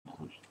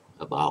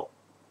about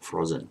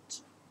Frozen.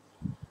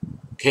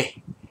 Okay,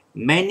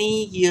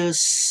 many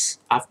years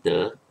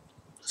after,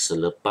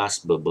 selepas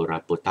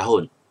beberapa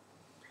tahun,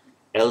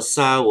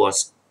 Elsa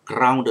was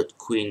crowned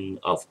Queen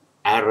of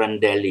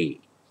Arendelle.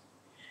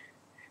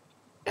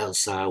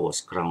 Elsa was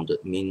crowned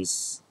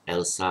means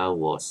Elsa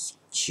was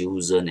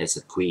chosen as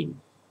a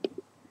queen,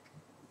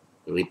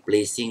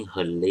 replacing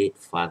her late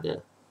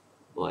father.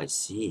 Oh, I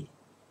see.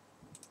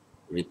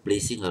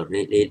 Replacing her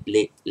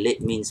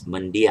late means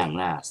mendiang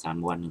lah,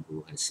 someone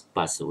who has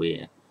passed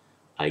away.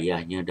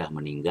 Ayahnya dah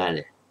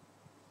meninggal.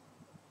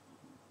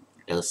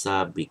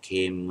 Elsa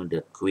became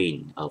the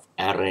queen of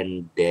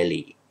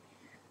Arendelle.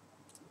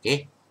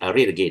 Okay, I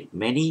read again.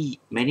 Many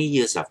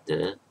years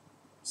after,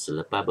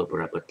 selepas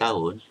beberapa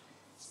tahun,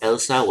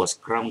 Elsa was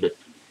crowned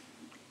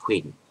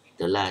queen,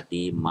 telah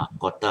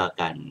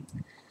dimahkotakan,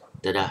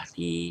 telah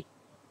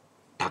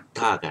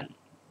ditaktakan,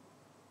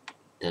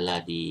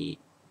 telah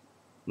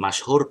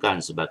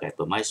dimasyhurkan sebagai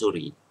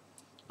permaisuri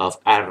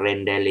of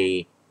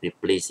Arendelle,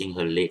 replacing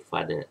her late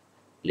father.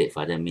 Late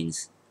father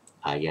means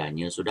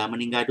ayahnya sudah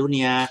meninggal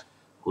dunia,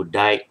 who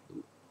died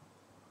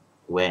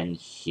when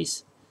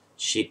his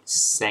ship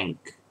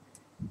sank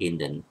in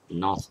the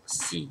North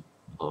Sea.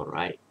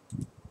 Alright,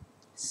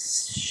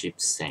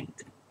 ship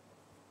sank.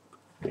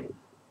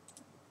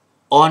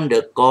 On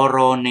the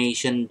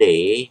coronation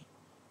day,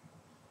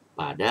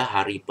 pada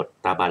hari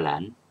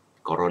pertabalan,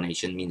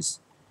 coronation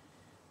means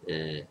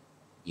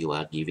you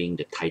are giving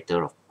the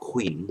title of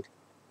queen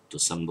to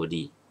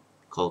somebody,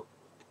 called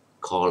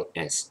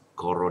as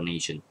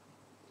coronation.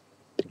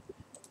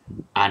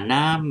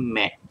 Anna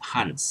met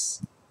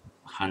Hans.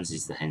 Hans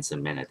is the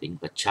handsome man, I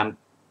think. A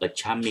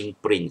charming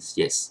prince,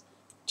 yes.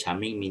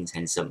 Charming means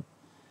handsome.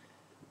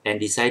 And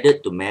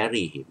decided to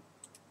marry him.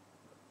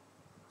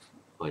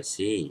 Oh, I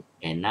see.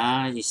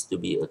 Anna is to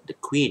be the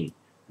queen,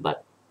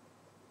 but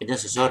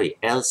sorry,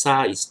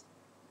 Elsa is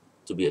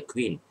to be a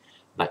queen,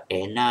 but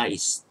Anna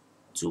is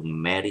to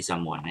marry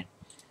someone.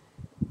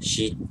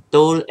 She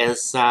told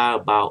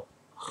Elsa about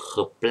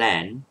her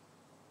plan,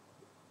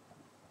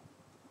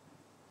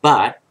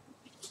 but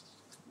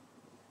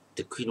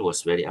the queen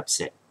was very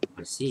upset.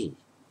 I see.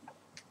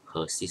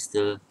 Her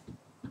sister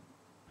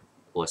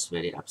was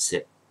very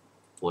upset,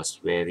 was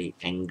very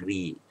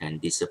angry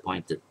and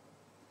disappointed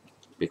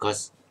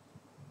because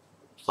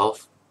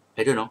of,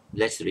 I don't know,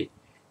 let's read.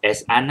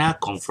 As Anna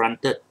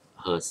confronted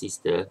her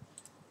sister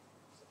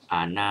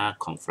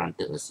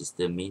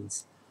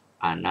means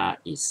Anna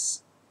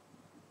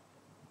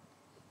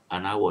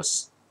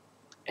was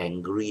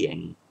angry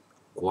and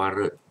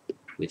quarreled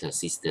with her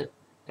sister.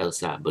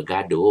 Elsa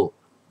bergaduh,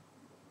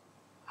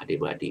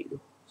 adik-beradik tu.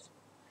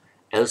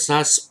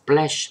 Elsa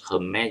splashed her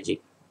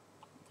magic.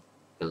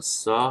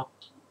 Elsa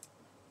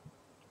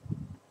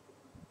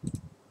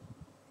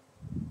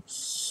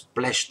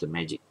splashed the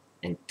magic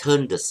and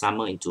turned the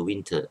summer into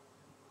winter.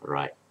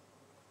 Right.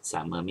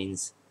 Summer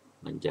means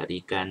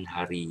menjadikan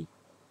hari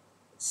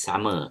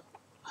summer,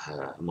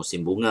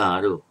 musim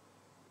bunga tu,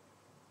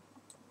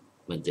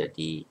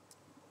 menjadi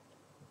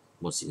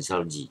musim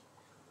salji.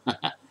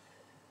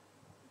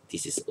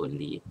 This is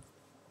only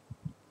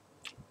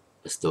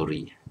a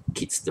story,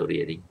 kid story,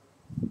 I think.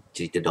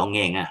 Cerita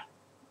dongeng lah.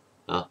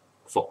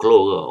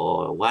 Folklore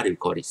or what do you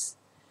call this?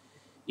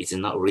 It's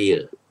not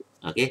real.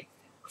 Okay?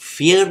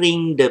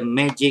 Fearing the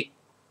magic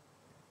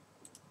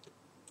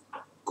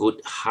could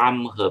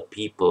harm her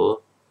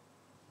people.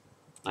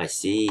 I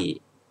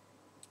see.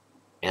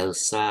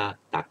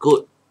 Elsa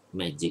takut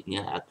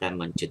magicnya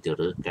akan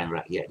mencederakan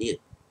rakyat dia.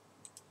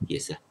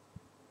 Yes lah.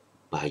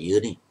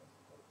 Bahaya ni.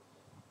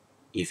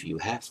 If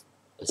you have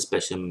a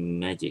special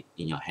magic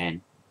in your hand,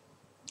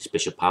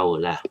 special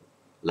power lah,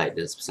 like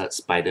the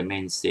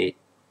Spider-Man said,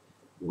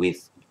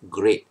 with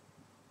great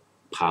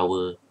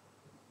power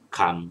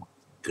come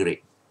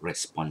great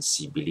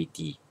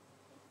responsibility.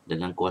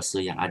 Dengan kuasa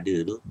yang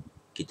ada tu,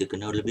 kita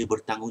kena lebih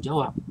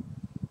bertanggungjawab.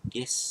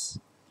 Yes.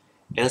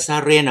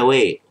 Elsa ran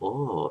away.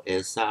 Oh,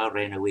 Elsa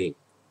ran away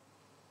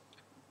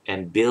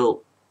and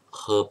built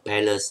her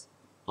palace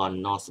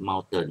on North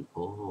Mountain.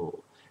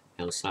 Oh,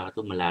 Elsa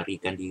tu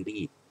melarikan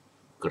diri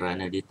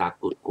kerana dia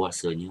takut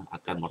kuasanya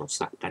akan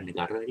merosakkan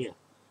negara dia.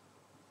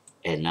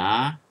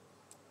 Anna,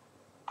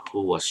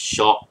 who was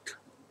shocked,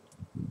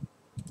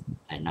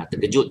 Anna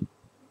terkejut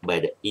by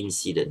the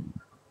incident.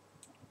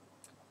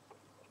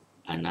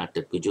 Anna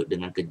terkejut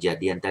dengan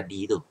kejadian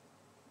tadi tu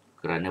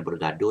kerana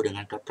bergaduh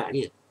dengan kakak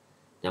dia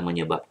dan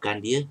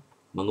menyebabkan dia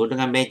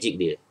menggunakan magic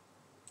dia.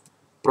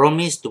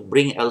 Promise to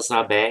bring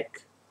Elsa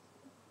back,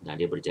 dan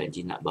dia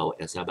berjanji nak bawa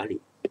Elsa balik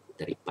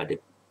daripada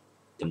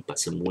tempat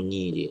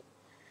sembunyi dia,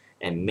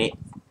 and make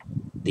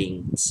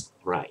things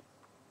right.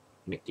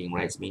 Make things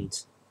right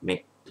means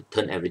to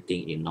turn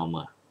everything in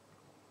normal.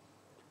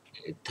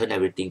 Turn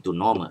everything to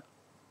normal.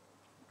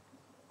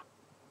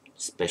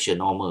 Special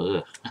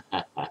normal.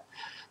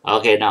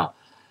 Okay, now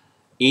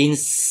in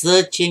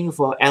searching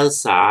for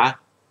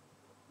Elsa,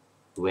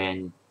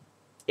 when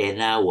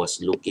Anna was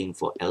looking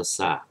for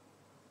Elsa,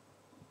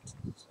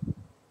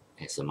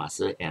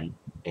 semasa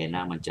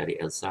Anna mencari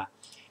Elsa,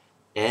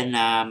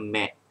 Anna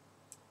met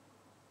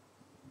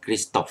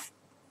Kristoff,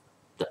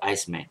 the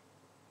Iceman.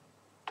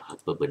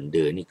 Apa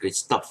benda ni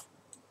Kristoff?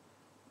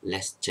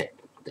 Let's check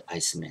the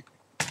Iceman.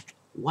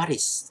 What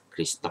is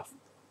Kristoff?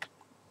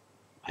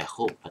 I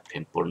hope I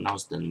can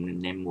pronounce the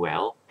name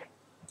well.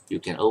 You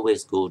can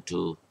always go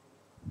to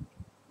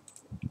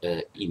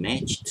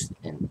image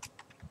and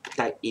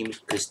type in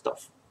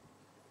Kristoff.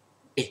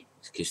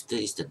 Kristoff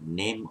is the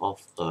name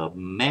of a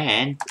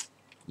man.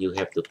 You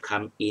have to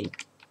come in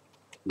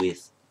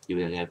with,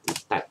 you will have to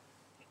type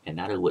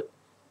another word.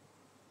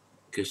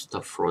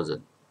 Kristoff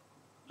Frozen.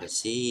 I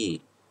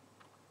see.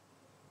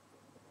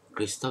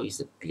 Kristoff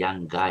is a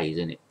young guy,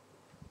 isn't it?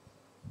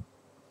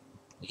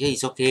 Okay,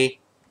 it's okay.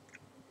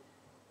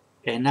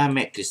 Anna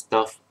met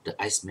Kristoff, the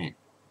Iceman.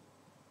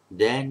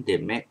 Then they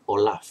met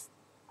Olaf,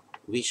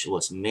 which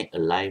was made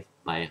alive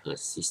by her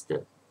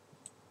sister.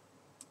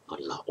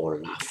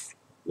 Olaf.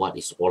 What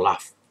is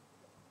Olaf?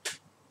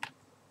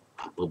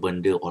 Apa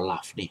benda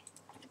Olaf ni?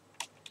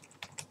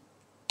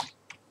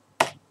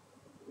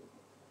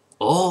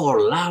 Oh,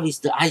 Olaf is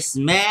the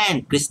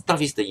Iceman.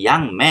 Kristoff is the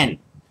young man.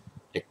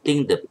 I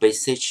think the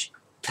passage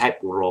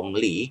typed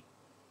wrongly.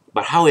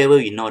 But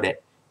however, we know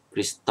that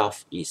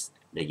Kristoff is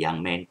the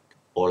young man.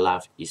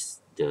 Olaf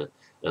is the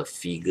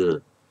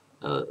figure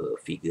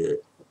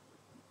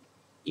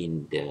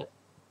in the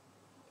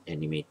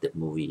animated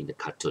movie, in the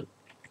cartoon.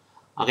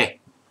 Okay,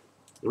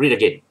 read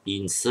again.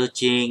 In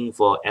searching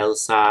for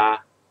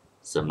Elsa,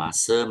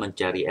 semasa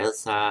mencari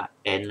Elsa,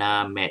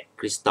 Anna met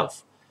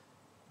Kristoff,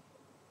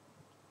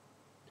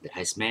 the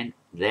Iceman.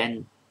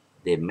 Then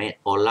they met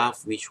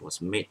Olaf, which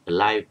was made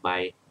alive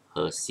by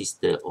her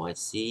sister. Oh, I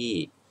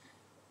see.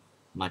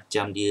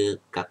 Macam dia,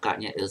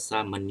 kakaknya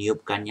Elsa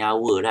meniupkan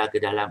nyawa lah ke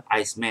dalam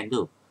Iceman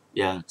tu.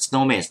 Yang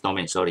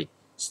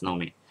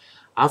Snowman.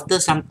 After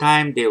some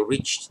time, they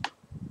reached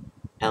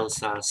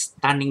Elsa's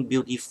stunning,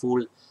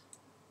 beautiful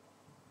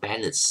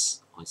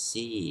palace. I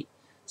see.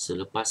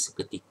 Selepas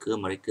seketika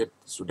mereka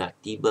sudah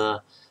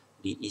tiba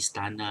di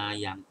istana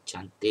yang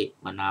cantik,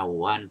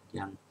 menawan,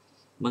 yang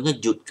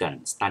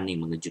mengejutkan, stunning,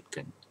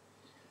 mengejutkan.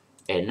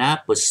 Anna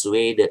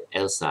persuaded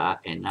Elsa,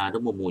 Anna tu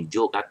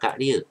memujuk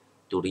kakak dia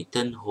to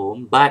return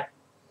home, but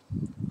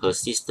her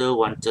sister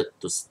wanted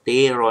to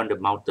stay around the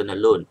mountain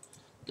alone.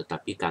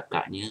 Tetapi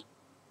kakaknya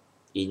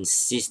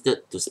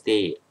insisted to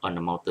stay on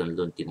the mountain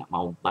alone, tidak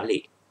mahu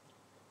balik.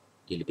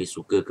 Dia lebih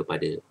suka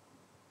kepada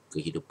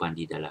kehidupan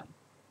di dalam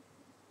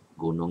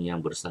gunung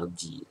yang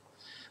bersalji.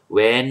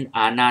 When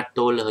Anna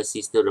told her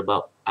sister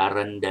about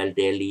Arundel,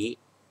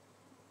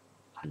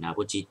 Anna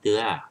pun cerita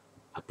lah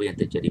apa yang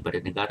terjadi pada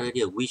negara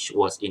dia, which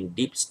was in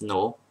deep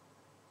snow.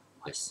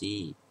 I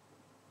see.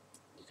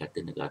 Dia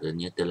kata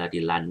negaranya telah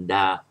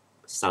dilanda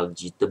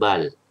salji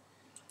tebal.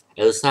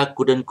 Elsa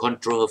couldn't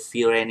control her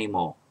fear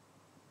anymore.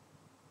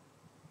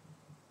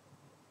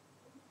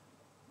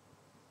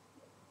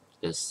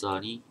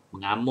 Elsa ni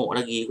mengamuk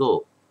lagi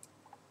kot.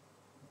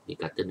 Dia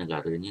kata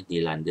negaranya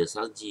dilanda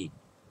salji.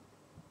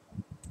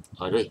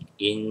 Alright,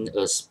 in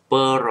a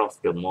spur of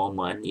the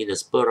moment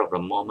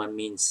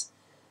means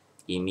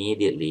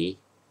immediately,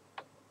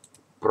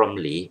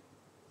 promptly,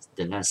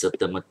 dengan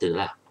serta-merta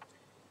lah.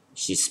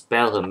 She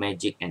spelled her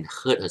magic and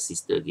hurt her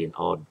sister again.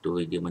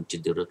 Aduh, dia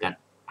mencederakan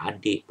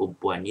adik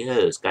perempuan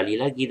dia sekali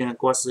lagi dengan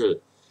kuasa.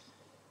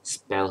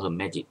 Spell her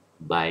magic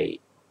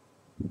by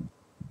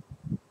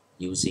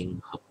using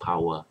her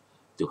power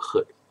to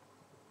hurt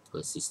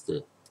her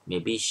sister.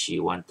 Maybe she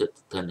wanted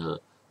to turn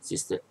her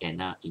sister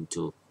Anna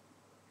into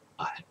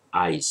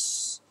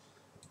ice.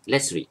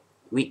 Let's read.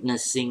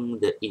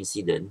 Witnessing the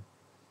incident,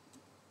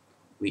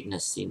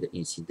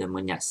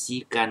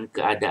 menyaksikan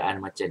keadaan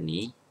macam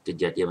ni,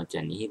 kejadian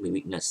macam ni,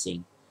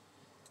 witnessing.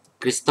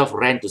 Kristoff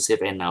ran to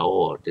save Anna.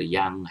 Oh, the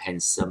young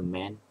handsome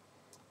man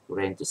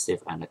ran to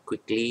save Anna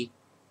quickly.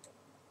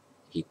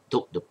 He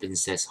took the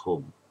princess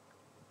home.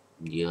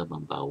 Dia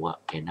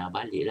membawa Anna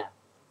balik lah.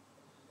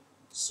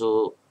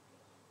 So,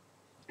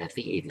 I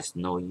think it is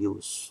no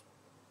use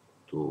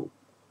to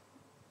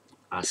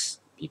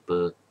ask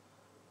people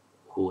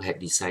who had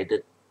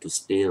decided to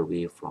stay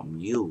away from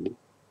you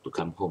to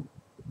come home.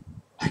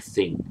 I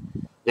think.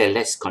 Okay,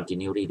 let's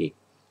continue reading.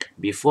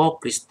 Before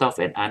Kristoff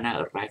and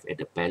Anna arrived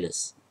at the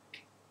palace,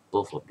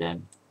 both of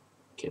them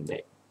came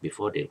back.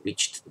 Before they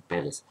reached the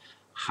palace,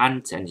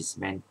 Hans and his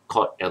men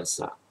caught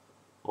Elsa.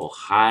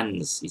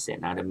 Hans is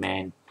another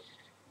man,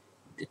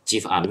 the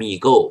chief army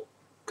go,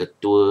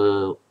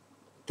 ketua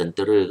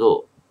tentera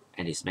go,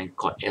 and his men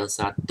caught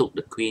Elsa, took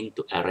the queen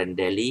to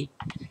Arundel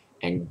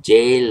and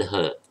jailed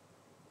her.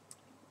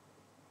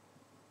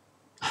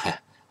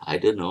 I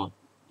don't know.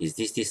 Is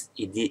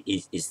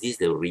this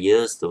the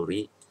real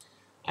story?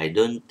 I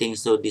don't think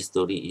so. This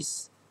story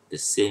is the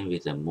same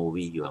with the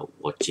movie you are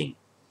watching.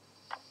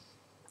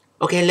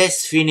 Okay,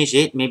 let's finish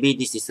it. Maybe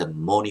this is a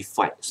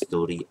modified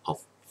story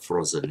of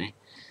Frozen.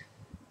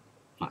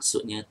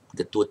 Maksudnya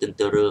ketua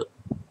tentera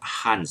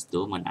Hans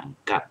tu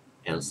menangkap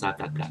Elsa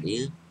kakak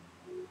dia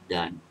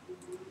dan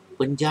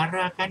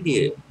penjarakan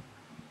dia.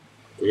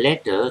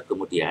 Later,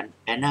 kemudian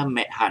Anna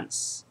met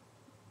Hans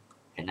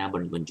Anna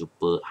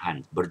berjumpa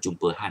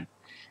Hans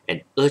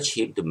and urged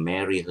him to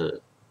marry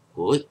her.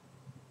 Oi,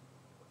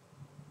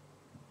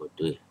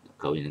 betul nak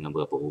kahwin dengan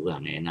berapa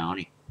orang ni Anna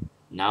ni.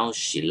 Now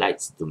she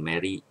likes to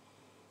marry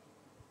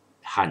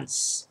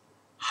Hans.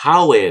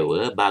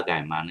 However,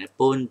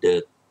 bagaimanapun,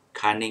 the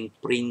cunning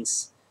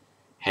prince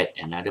had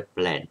another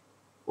plan.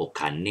 Oh,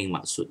 cunning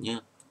maksudnya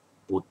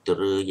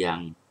putera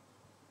yang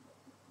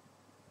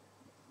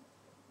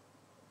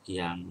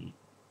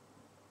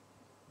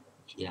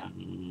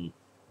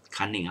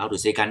cunning, how to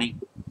say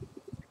cunning?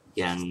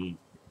 Yang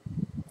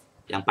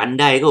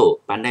pandai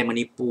kot, pandai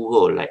menipu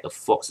kot, like a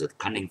fox, a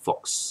cunning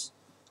fox.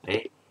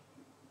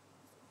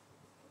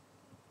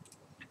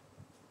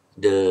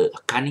 The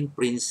cunning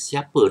prince,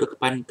 siapa tu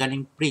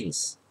cunning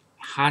prince?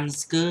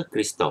 Hans ke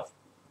Christoph?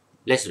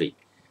 Let's read.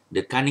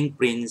 The cunning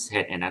prince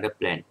had another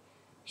plan.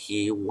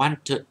 He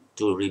wanted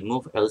to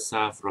remove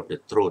Elsa from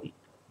the throne.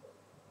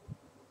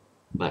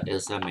 But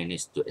Elsa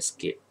managed to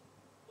escape.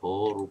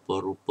 Oh,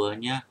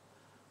 rupa-rupanya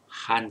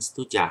Hans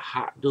tu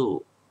jahat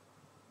tu.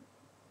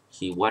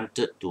 He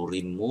wanted to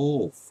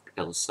remove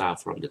Elsa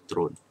from the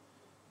throne.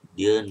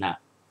 Dia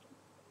nak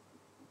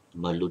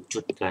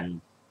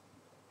melucutkan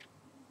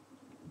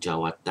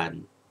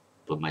jawatan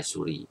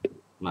permaisuri,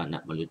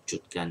 nak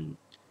melucutkan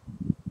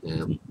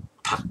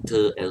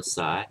takhta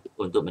Elsa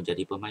untuk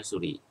menjadi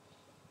permaisuri.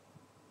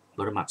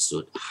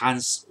 Bermaksud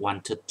Hans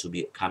wanted to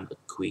become a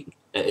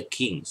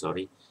king,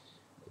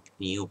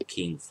 new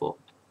king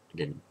for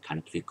the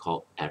country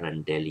called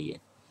Arendelle.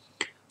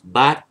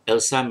 But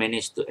Elsa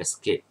managed to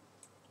escape.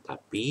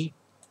 Tapi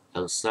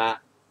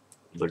Elsa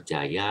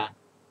berjaya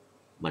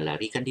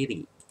melarikan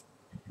diri.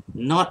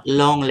 Not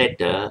long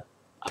later,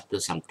 after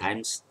some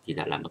times,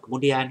 tidak lama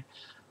kemudian,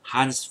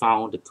 Hans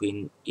found the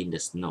queen in the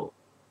snow.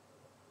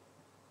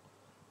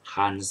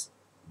 Hans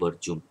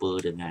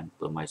berjumpa dengan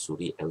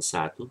permaisuri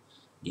Elsa tu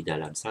di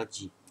dalam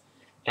salji.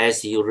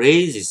 As he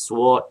raised his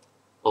sword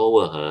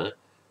over her,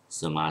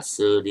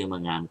 semasa dia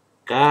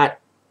mengangkat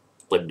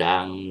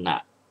pedang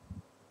nak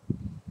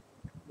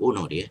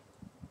bunuh dia.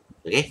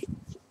 Okay?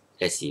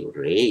 As he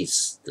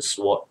raised the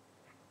sword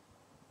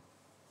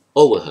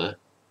over her,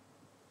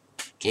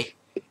 okay,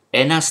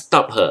 Anna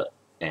stopped her.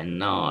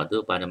 Anna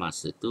tu pada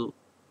masa tu,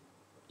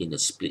 in a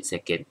split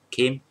second,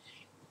 came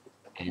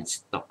and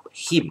stopped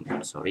him.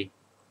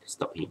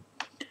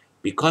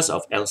 Because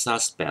of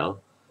Elsa's spell,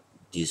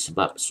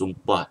 disebab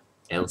sumpah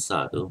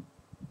Elsa tu,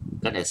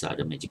 kan Elsa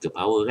ada magical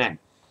power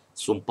kan,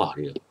 sumpah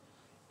dia.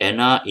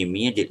 Anna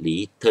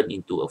immediately turned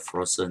into a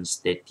frozen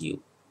statue.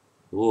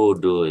 Oh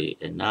doi,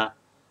 Anna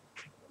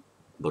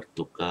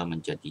bertukar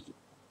menjadi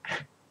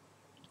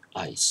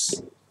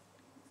ice.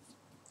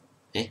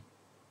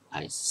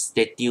 Ice.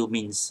 Statue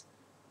means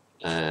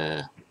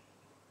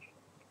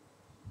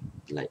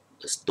like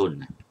a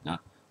stone,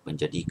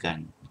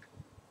 menjadikan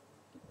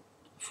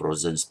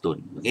frozen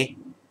stone. Okay,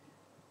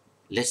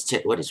 let's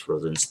check what is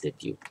frozen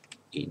statue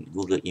in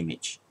Google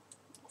image.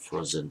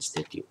 Frozen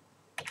statue.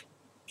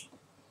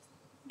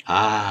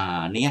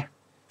 Ni ya,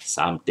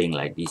 something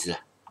like this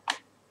lah.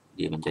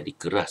 Dia menjadi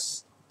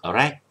keras.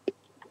 Alright,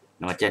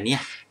 macam ni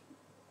ya.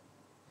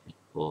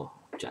 Oh,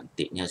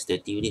 cantiknya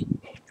statue dia.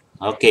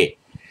 Okay,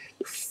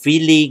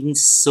 feeling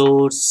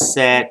so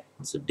sad,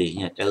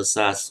 sedihnya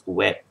Elsa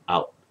wept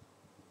out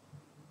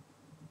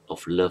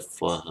of love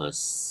for her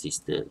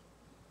sister.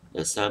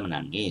 Elsa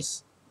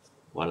menangis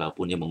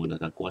walaupun dia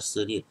menggunakan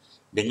kuasa dia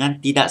dengan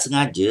tidak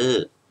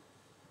sengaja.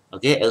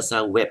 Okay,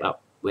 Elsa wept out.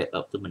 Wept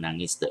out tu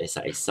menangis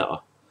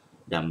teresak-esak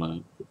dan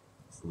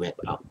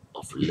wept out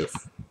of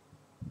love.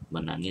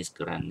 Menangis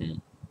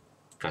kerana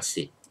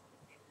kasih.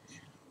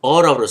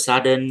 All of a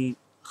sudden,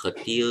 her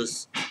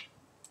tears,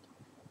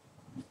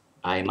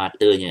 air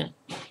matanya,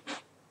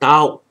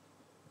 taught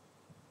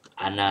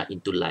Anna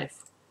into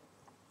life.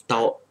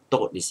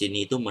 Taught di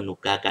sini itu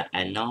menukarkan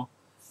Anna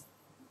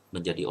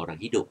menjadi orang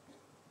hidup.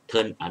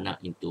 Turn Anna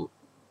into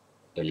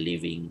a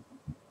living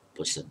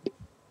person.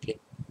 Okay?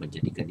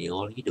 Menjadikan dia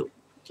orang hidup.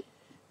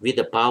 With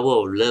the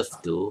power of love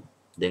tu,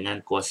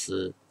 dengan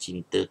kuasa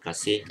cinta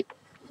kasih,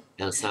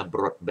 Elsa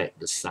brought back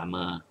the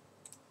summer.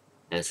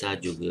 Elsa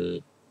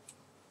juga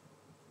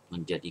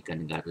menjadikan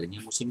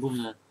negaranya musim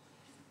bunga.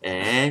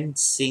 And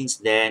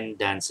since then,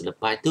 dan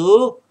selepas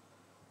itu,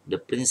 the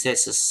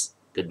princesses,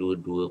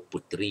 kedua-dua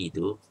puteri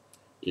itu,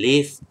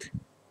 lived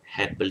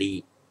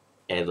happily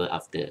ever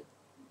after.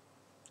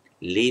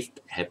 Lived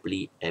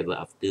happily ever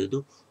after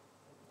tu,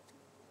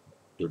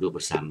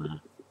 duduk bersama,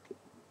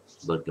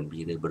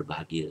 bergembira,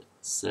 berbahagia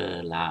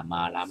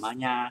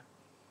selama-lamanya.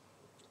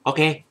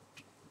 Okay,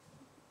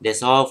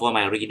 that's all for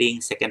my reading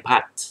second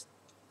part.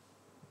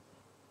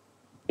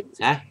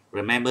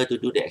 Remember to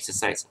do the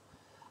exercise.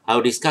 I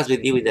will discuss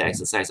with you with the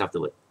exercise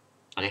afterward.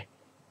 Okay.